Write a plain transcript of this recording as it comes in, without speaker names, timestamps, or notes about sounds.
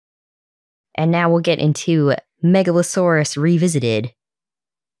And now we'll get into Megalosaurus Revisited.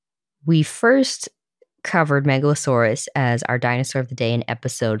 We first covered Megalosaurus as our dinosaur of the day in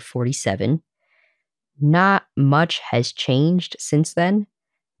episode 47. Not much has changed since then,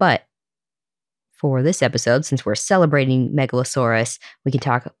 but for this episode, since we're celebrating Megalosaurus, we can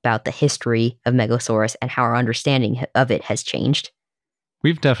talk about the history of Megalosaurus and how our understanding of it has changed.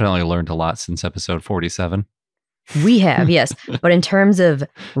 We've definitely learned a lot since episode 47. We have, yes. But in terms of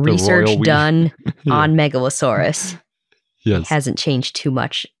research done on Megalosaurus, it hasn't changed too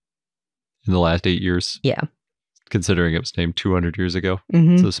much. In the last 8 years? Yeah. Considering it was named 200 years ago.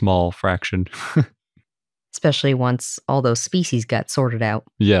 It's a small fraction. Especially once all those species got sorted out.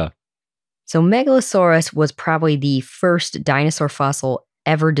 Yeah. So Megalosaurus was probably the first dinosaur fossil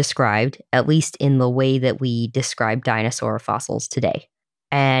ever described, at least in the way that we describe dinosaur fossils today.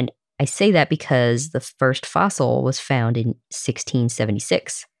 And I say that because the first fossil was found in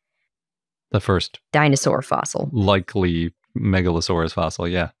 1676. The first dinosaur fossil. Likely Megalosaurus fossil,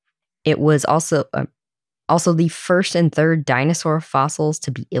 yeah. It was also the first and third dinosaur fossils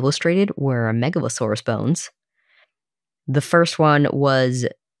to be illustrated were Megalosaurus bones. The first one was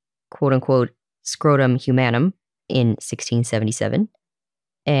quote-unquote Scrotum humanum in 1677.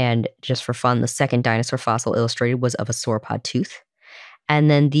 And just for fun, the second dinosaur fossil illustrated was of a sauropod tooth. And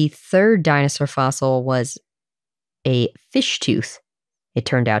then the third dinosaur fossil was a fish tooth. It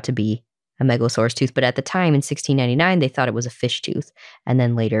turned out to be a Megalosaurus tooth, but at the time in 1699, they thought it was a fish tooth, and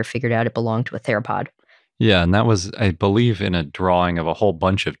then later figured out it belonged to a theropod. Yeah, and that was, I believe, in a drawing of a whole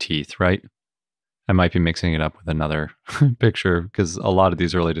bunch of teeth, right? I might be mixing it up with another picture, because a lot of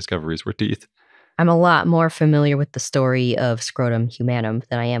these early discoveries were teeth. I'm a lot more familiar with the story of Scrotum humanum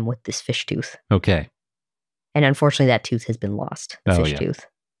than I am with this fish tooth. Okay. And unfortunately, that tooth has been lost. Tooth.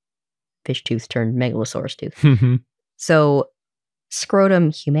 Fish tooth turned Megalosaurus tooth. So,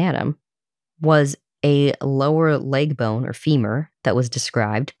 Scrotum humanum was a lower leg bone or femur that was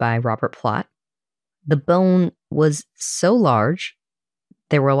described by Robert Plot. The bone was so large,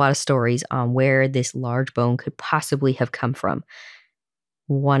 there were a lot of stories on where this large bone could possibly have come from.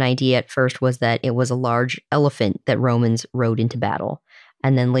 One idea at first was that it was a large elephant that Romans rode into battle,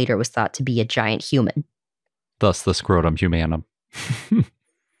 and then later it was thought to be a giant human. Thus the Scrotum humanum.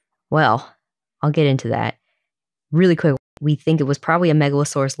 Well, I'll get into that. Really quick, we think it was probably a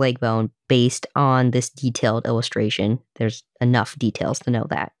Megalosaurus leg bone based on this detailed illustration. There's enough details to know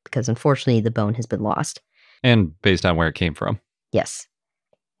that, because unfortunately the bone has been lost. And based on where it came from. Yes.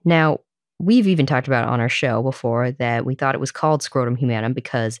 Now, we've even talked about on our show before that we thought it was called Scrotum humanum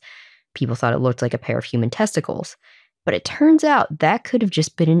because people thought it looked like a pair of human testicles. But it turns out that could have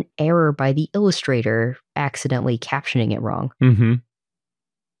just been an error by the illustrator accidentally captioning it wrong.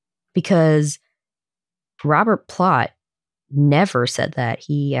 Because Robert Plot never said that.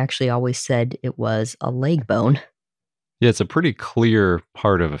 He actually always said it was a leg bone. Yeah, it's a pretty clear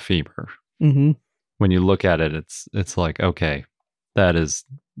part of a femur. When you look at it, it's like, okay, that is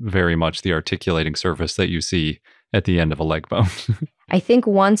very much the articulating surface that you see at the end of a leg bone. I think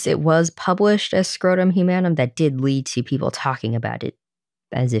once it was published as Scrotum humanum, that did lead to people talking about it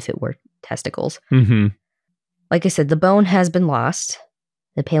as if it were testicles. Like I said, the bone has been lost.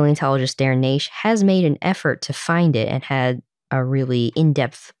 The paleontologist Darren Naish has made an effort to find it and had a really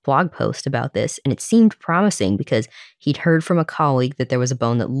in-depth blog post about this, and it seemed promising because he'd heard from a colleague that there was a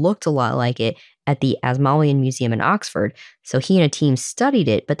bone that looked a lot like it at the Asmolean Museum in Oxford, so he and a team studied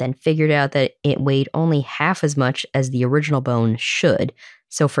it, but then figured out that it weighed only half as much as the original bone should,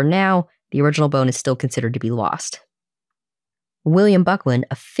 so for now, the original bone is still considered to be lost. William Buckland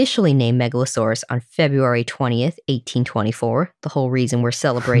officially named Megalosaurus on February 20th, 1824, the whole reason we're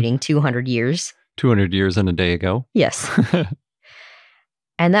celebrating 200 years. 200 years and a day ago? Yes.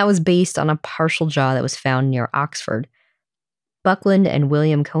 And that was based on a partial jaw that was found near Oxford. Buckland and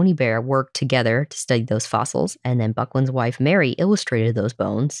William Conybeare worked together to study those fossils, and then Buckland's wife Mary illustrated those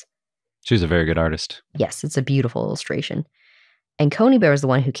bones. She's a very good artist. Yes, it's a beautiful illustration. And Conybeare was the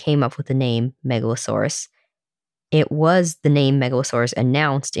one who came up with the name Megalosaurus. It was the name Megalosaurus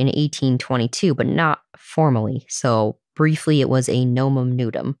announced in 1822, but not formally, so briefly it was a nomen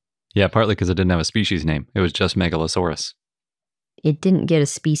nudum. Yeah, partly because it didn't have a species name. It was just Megalosaurus. It didn't get a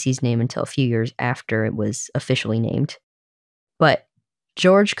species name until a few years after it was officially named. But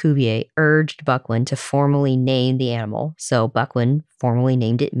George Cuvier urged Buckland to formally name the animal, so Buckland formally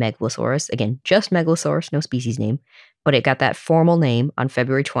named it Megalosaurus. Again, just Megalosaurus, no species name. But it got that formal name on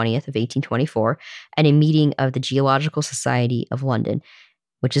February 20th of 1824 at a meeting of the Geological Society of London,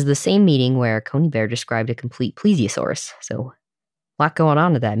 which is the same meeting where Conybeare described a complete plesiosaurus. So, a lot going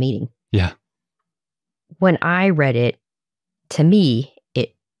on at that meeting. Yeah. When I read it, to me,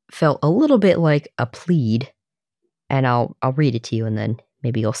 it felt a little bit like a plead, and I'll read it to you and then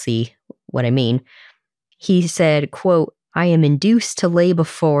maybe you'll see what I mean. He said, quote, "I am induced to lay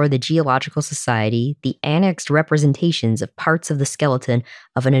before the Geological Society the annexed representations of parts of the skeleton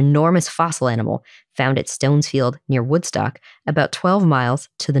of an enormous fossil animal found at Stonesfield near Woodstock, about 12 miles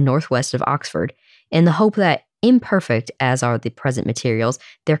to the northwest of Oxford, in the hope that, imperfect as are the present materials,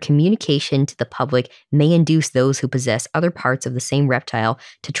 their communication to the public may induce those who possess other parts of the same reptile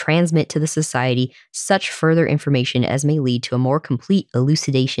to transmit to the Society such further information as may lead to a more complete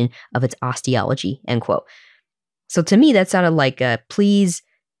elucidation of its osteology." End quote. So to me, that sounded like, please,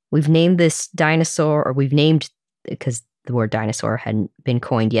 we've named this dinosaur, or we've named, because the word dinosaur hadn't been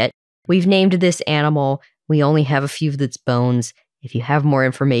coined yet, we've named this animal. We only have a few of its bones. If you have more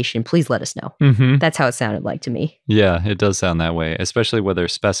information, please let us know. Mm-hmm. That's how it sounded like to me. Yeah, it does sound that way, especially where they're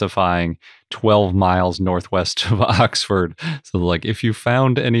specifying 12 miles northwest of Oxford. So like if you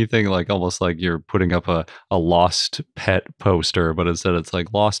found anything, like almost like you're putting up a lost pet poster, but instead it's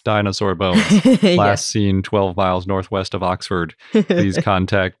like lost dinosaur bones. Last seen 12 miles northwest of Oxford. Please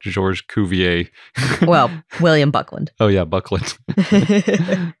contact Georges Cuvier. Well, William Buckland. Oh yeah, Buckland.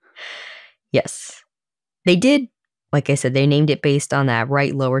 Yes. They did, like I said, they named it based on that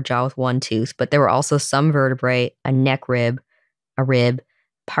right lower jaw with one tooth, but there were also some vertebrae, a neck rib, a rib,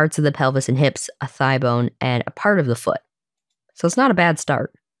 parts of the pelvis and hips, a thigh bone, and a part of the foot. So it's not a bad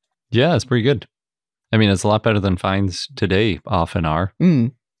start. Yeah, it's pretty good. I mean, it's a lot better than finds today often are.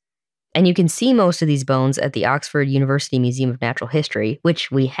 And you can see most of these bones at the Oxford University Museum of Natural History, which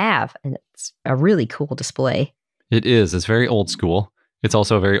we have, and it's a really cool display. It is. It's very old school. It's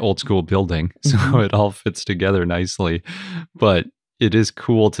also a very old school building, so it all fits together nicely. But it is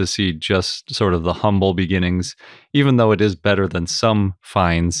cool to see just sort of the humble beginnings. Even though it is better than some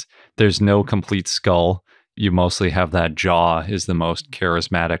finds, there's no complete skull. You mostly have that jaw is the most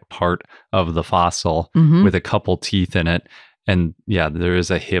charismatic part of the fossil with a couple teeth in it. And yeah, there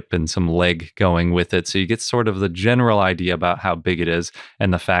is a hip and some leg going with it. So you get sort of the general idea about how big it is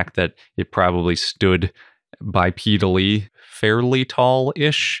and the fact that it probably stood bipedally fairly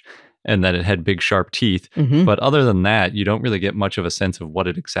tall-ish and that it had big sharp teeth. But other than that, you don't really get much of a sense of what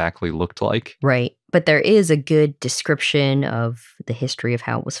it exactly looked like. Right. But there is a good description of the history of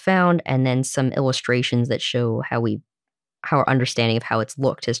how it was found, and then some illustrations that show how our understanding of how it's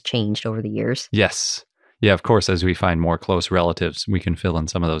looked has changed over the years. Yes. Yeah, of course, as we find more close relatives, we can fill in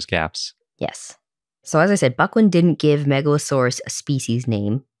some of those gaps. Yes. So as I said, Buckland didn't give Megalosaurus a species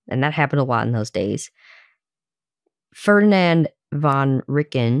name, and that happened a lot in those days. Ferdinand von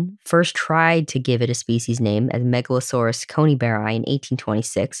Ricken first tried to give it a species name as Megalosaurus coneybarri in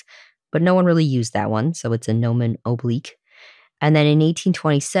 1826, but no one really used that one, so it's a nomen oblique. And then in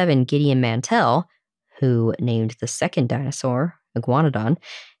 1827, Gideon Mantell, who named the second dinosaur, Iguanodon,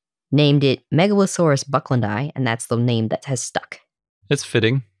 named it Megalosaurus bucklandi, and that's the name that has stuck. It's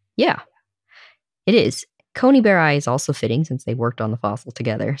fitting. Yeah, it is. Coneybarri is also fitting since they worked on the fossil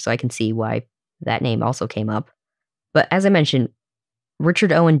together, so I can see why that name also came up. But as I mentioned,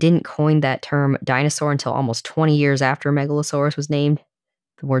 Richard Owen didn't coin that term dinosaur until almost 20 years after Megalosaurus was named.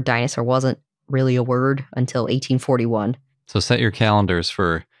 The word dinosaur wasn't really a word until 1841. So set your calendars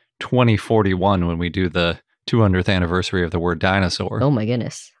for 2041 when we do the 200th anniversary of the word dinosaur. Oh my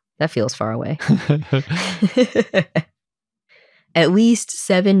goodness, that feels far away. At least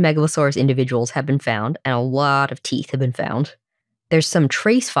 7 Megalosaurus individuals have been found, and a lot of teeth have been found. There's some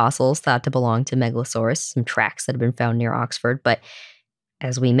trace fossils thought to belong to Megalosaurus, some tracks that have been found near Oxford, but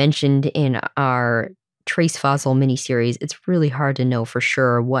as we mentioned in our trace fossil mini-series, it's really hard to know for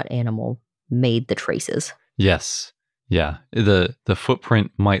sure what animal made the traces. Yes. Yeah. The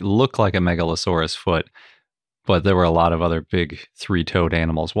footprint might look like a Megalosaurus foot, but there were a lot of other big 3-toed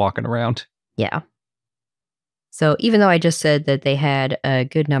animals walking around. Yeah. So even though I just said that they had a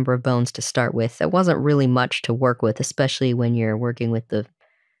good number of bones to start with, that wasn't really much to work with, especially when you're working with the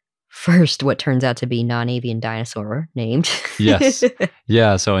first, what turns out to be non-avian dinosaur named. Yes.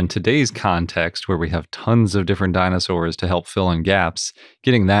 Yeah. So in today's context, where we have tons of different dinosaurs to help fill in gaps,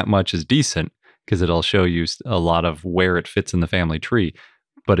 getting that much is decent because it'll show you a lot of where it fits in the family tree.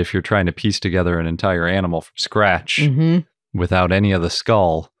 But if you're trying to piece together an entire animal from scratch without any of the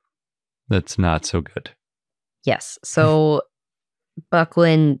skull, that's not so good. Yes. So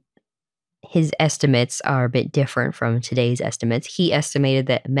Buckland, his estimates are a bit different from today's estimates. He estimated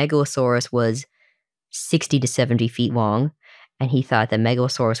that Megalosaurus was 60 to 70 feet long, and he thought that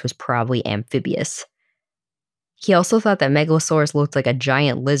Megalosaurus was probably amphibious. He also thought that Megalosaurus looked like a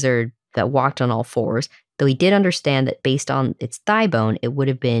giant lizard that walked on all fours, though he did understand that based on its thigh bone, it would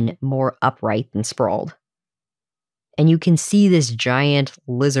have been more upright than sprawled. And you can see this giant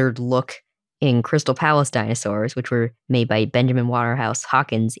lizard look in Crystal Palace dinosaurs, which were made by Benjamin Waterhouse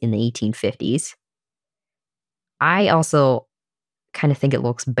Hawkins in the 1850s. I also kind of think it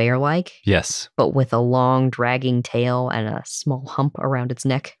looks bear-like. Yes. But with a long, dragging tail and a small hump around its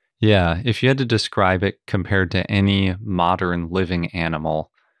neck. Yeah, if you had to describe it compared to any modern living animal,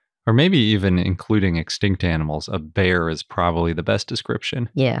 or maybe even including extinct animals, a bear is probably the best description.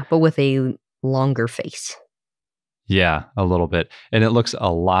 Yeah, but with a longer face. Yeah, a little bit. And it looks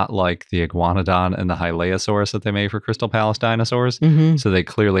a lot like the iguanodon and the Hylaeosaurus that they made for Crystal Palace dinosaurs. Mm-hmm. So they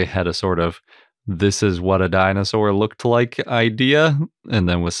clearly had a sort of, this is what a dinosaur looked like idea, and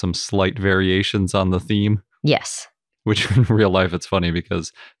then with some slight variations on the theme. Yes. Which in real life, it's funny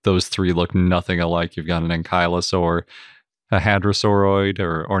because those three look nothing alike. You've got an ankylosaur, a hadrosauroid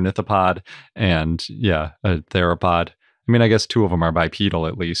or ornithopod, and yeah, a theropod. I mean, I guess two of them are bipedal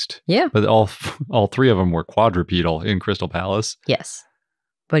at least. Yeah. But all three of them were quadrupedal in Crystal Palace. Yes.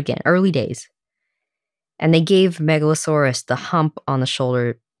 But again, early days. And they gave Megalosaurus the hump on the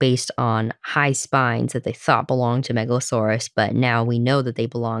shoulder based on high spines that they thought belonged to Megalosaurus, but now we know that they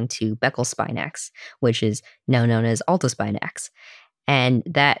belong to Beckelspinax, which is now known as Altospinax. And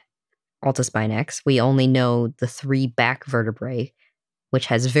that Altospinax, we only know the 3 back vertebrae, which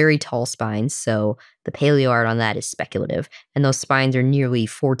has very tall spines, so the paleo art on that is speculative, and those spines are nearly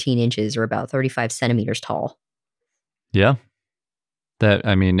 14 inches or about 35 centimeters tall. Yeah. That,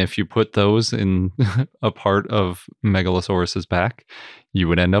 I mean, if you put those in a part of Megalosaurus's back, you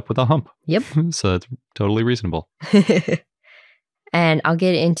would end up with a hump. Yep. So that's totally reasonable. And I'll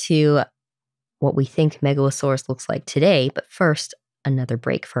get into what we think Megalosaurus looks like today, but first, another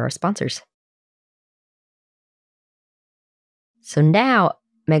break for our sponsors. So now,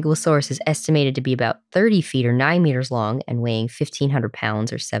 Megalosaurus is estimated to be about 30 feet or 9 meters long and weighing 1,500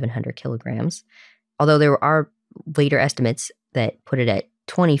 pounds or 700 kilograms, although there are later estimates that put it at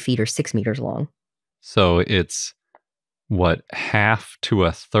 20 feet or 6 meters long. So it's, what, half to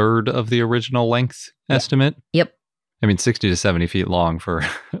a third of the original length estimate? Yep. I mean, 60 to 70 feet long for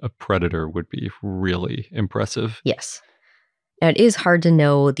a predator would be really impressive. Yes. Now, it is hard to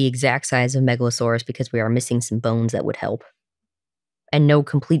know the exact size of Megalosaurus because we are missing some bones that would help. And no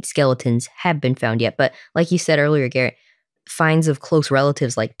complete skeletons have been found yet. But like you said earlier, Garrett, finds of close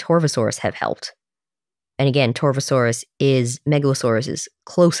relatives like Torvosaurus have helped. And again, Torvosaurus is Megalosaurus's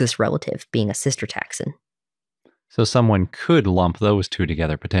closest relative, being a sister taxon. So someone could lump those two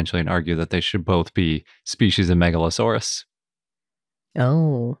together potentially and argue that they should both be species of Megalosaurus.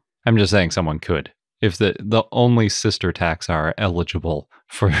 Oh. I'm just saying someone could. If the only sister taxa are eligible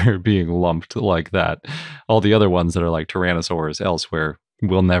for being lumped like that, all the other ones that are like Tyrannosaurs elsewhere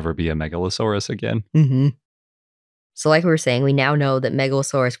will never be a Megalosaurus again. Mm-hmm. So like we were saying, we now know that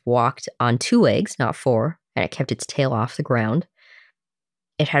Megalosaurus walked on 2 legs, not 4, and it kept its tail off the ground.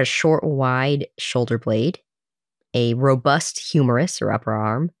 It had a short, wide shoulder blade, a robust humerus or upper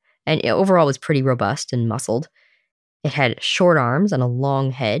arm, and it overall was pretty robust and muscled. It had short arms and a long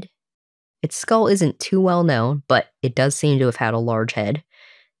head. Its skull isn't too well known, but it does seem to have had a large head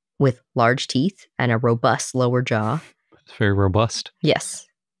with large teeth and a robust lower jaw. It's very robust. Yes.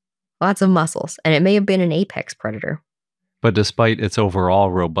 Lots of muscles, and it may have been an apex predator. But despite its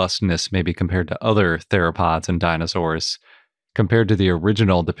overall robustness, maybe compared to other theropods and dinosaurs, compared to the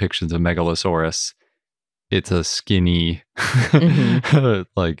original depictions of Megalosaurus, it's a skinny,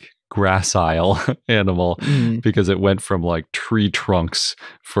 like gracile animal because it went from like tree trunks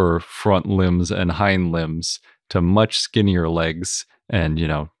for front limbs and hind limbs to much skinnier legs and,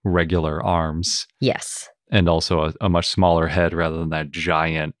 regular arms. Yes. And also a much smaller head rather than that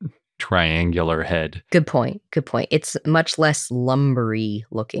giant triangular head. Good point. It's much less lumbery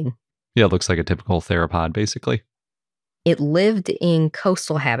looking. Yeah, it looks like a typical theropod, basically. It lived in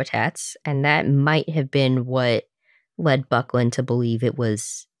coastal habitats, and that might have been what led Buckland to believe it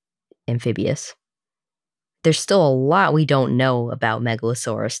was amphibious. There's still a lot we don't know about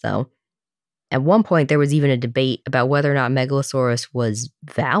Megalosaurus, though. At one point, there was even a debate about whether or not Megalosaurus was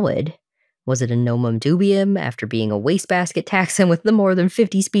valid. Was it a nomum dubium after being a wastebasket taxon with the more than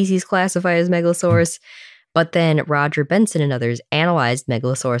 50 species classified as Megalosaurus? But then Roger Benson and others analyzed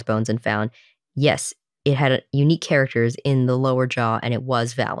Megalosaurus bones and found, yes, it had unique characters in the lower jaw and it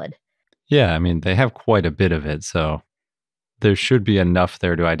was valid. Yeah, I mean, they have quite a bit of it, so there should be enough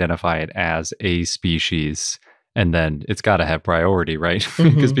there to identify it as a species. And then it's got to have priority, right?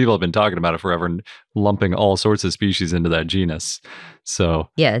 Because people have been talking about it forever and lumping all sorts of species into that genus. So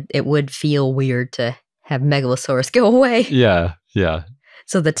yeah, it would feel weird to have Megalosaurus go away. Yeah.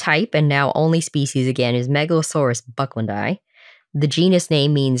 So the type, and now only species again, is Megalosaurus bucklandi. The genus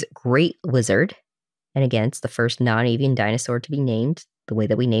name means great lizard. And again, it's the first non-avian dinosaur to be named the way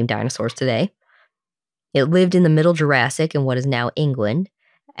that we name dinosaurs today. It lived in the Middle Jurassic in what is now England,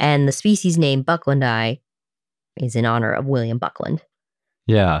 and the species name Bucklandi is in honor of William Buckland.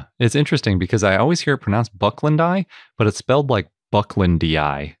 Yeah, it's interesting because I always hear it pronounced Bucklandi, but it's spelled like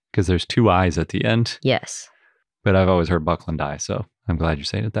Bucklandii because there's 2 I's at the end. Yes. But I've always heard Bucklandi, so I'm glad you're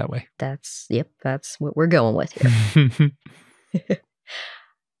saying it that way. That's what we're going with here.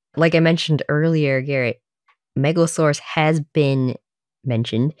 Like I mentioned earlier, Garrett, Megalosaurus has been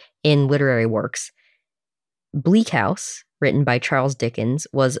mentioned in literary works. Bleak House, written by Charles Dickens,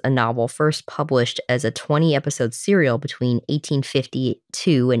 was a novel first published as a 20-episode serial between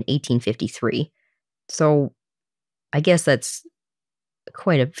 1852 and 1853. So I guess that's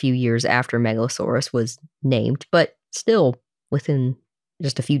quite a few years after Megalosaurus was named, but still within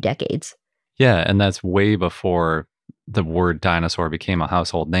just a few decades. Yeah, and that's way before the word dinosaur became a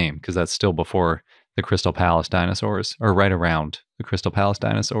household name, because that's still before the Crystal Palace dinosaurs, or right around the Crystal Palace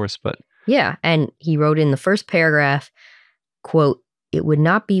dinosaurs. But yeah, and he wrote in the first paragraph, quote, "It would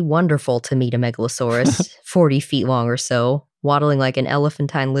not be wonderful to meet a Megalosaurus 40 feet long or so, waddling like an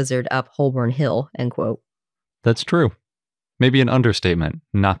elephantine lizard up Holborn Hill," end quote. That's true. Maybe an understatement,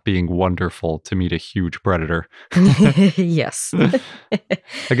 not being wonderful to meet a huge predator. Yes.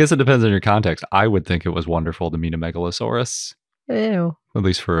 I guess it depends on your context. I would think it was wonderful to meet a Megalosaurus. Ew. At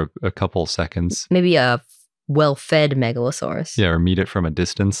least for a couple seconds. Maybe a well-fed Megalosaurus. Yeah, or meet it from a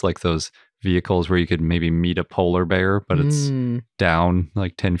distance, like those vehicles where you could maybe meet a polar bear, but it's down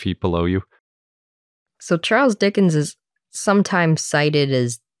like 10 feet below you. So Charles Dickens is sometimes cited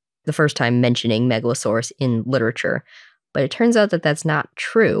as the first time mentioning Megalosaurus in literature. But it turns out that that's not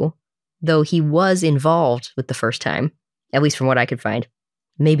true, though he was involved with the first time, at least from what I could find.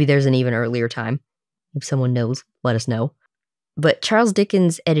 Maybe there's an even earlier time. If someone knows, let us know. But Charles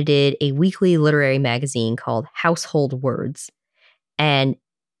Dickens edited a weekly literary magazine called Household Words, and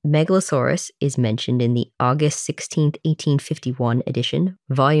Megalosaurus is mentioned in the August 16th, 1851 edition,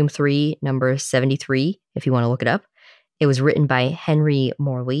 Volume 3, number 73, if you want to look it up. It was written by Henry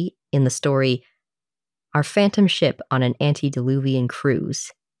Morley in the story Our Phantom Ship on an Antediluvian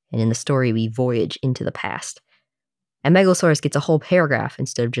Cruise, and in the story we voyage into the past. And Megalosaurus gets a whole paragraph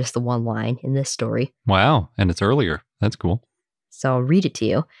instead of just the one line in this story. Wow, and it's earlier. That's cool. So I'll read it to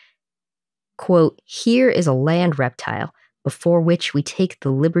you. Quote, "Here is a land reptile, before which we take the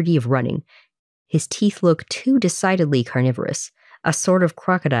liberty of running. His teeth look too decidedly carnivorous. A sort of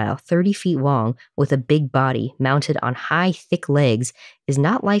crocodile 30 feet long with a big body mounted on high, thick legs is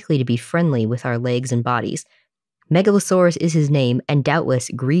not likely to be friendly with our legs and bodies. Megalosaurus is his name, and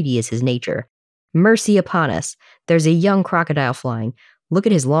doubtless greedy is his nature. Mercy upon us! There's a young crocodile flying. Look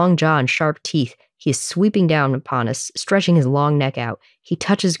at his long jaw and sharp teeth. He is sweeping down upon us, stretching his long neck out. He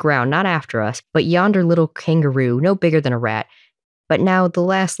touches ground, not after us, but yonder little kangaroo, no bigger than a rat. But now the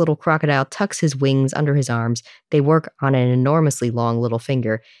last little crocodile tucks his wings under his arms. They work on an enormously long little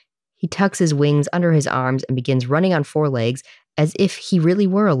finger. He tucks his wings under his arms and begins running on 4 legs as if he really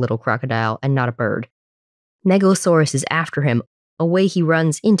were a little crocodile and not a bird. Megalosaurus is after him. Away he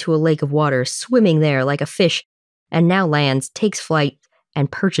runs into a lake of water, swimming there like a fish, and now lands, takes flight,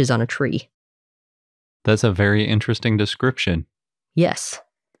 and perches on a tree." That's a very interesting description. Yes.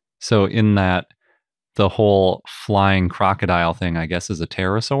 So in that, the whole flying crocodile thing, I guess, is a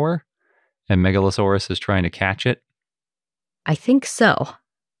pterosaur, and Megalosaurus is trying to catch it? I think so.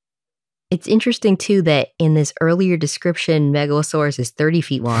 It's interesting, too, that in this earlier description, Megalosaurus is 30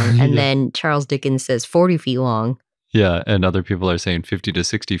 feet long, and then Charles Dickens says 40 feet long. Yeah, and other people are saying 50 to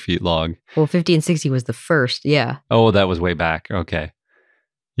 60 feet long. Well, 50 and 60 was the first, yeah. Oh, that was way back. Okay.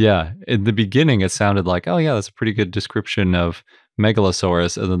 Yeah, in the beginning, it sounded like, oh yeah, that's a pretty good description of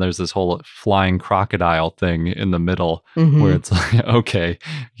Megalosaurus, and then there's this whole flying crocodile thing in the middle where it's like, okay,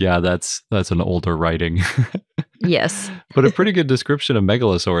 yeah, that's an older writing. Yes. But a pretty good description of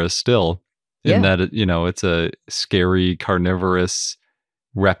Megalosaurus still, in that, it's a scary carnivorous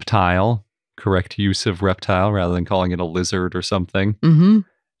reptile, correct use of reptile rather than calling it a lizard or something.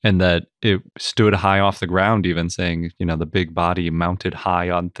 And that it stood high off the ground, even saying, the big body mounted high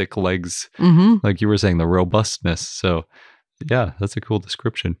on thick legs. Like you were saying, the robustness. So yeah, that's a cool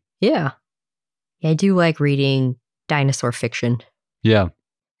description. Yeah. I do like reading dinosaur fiction. Yeah.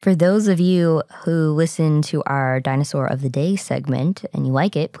 For those of you who listen to our Dinosaur of the Day segment and you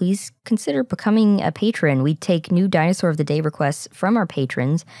like it, please consider becoming a patron. We take new Dinosaur of the Day requests from our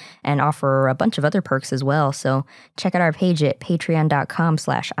patrons and offer a bunch of other perks as well. So check out our page at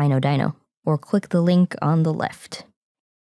patreon.com/iknowdino or click the link on the left.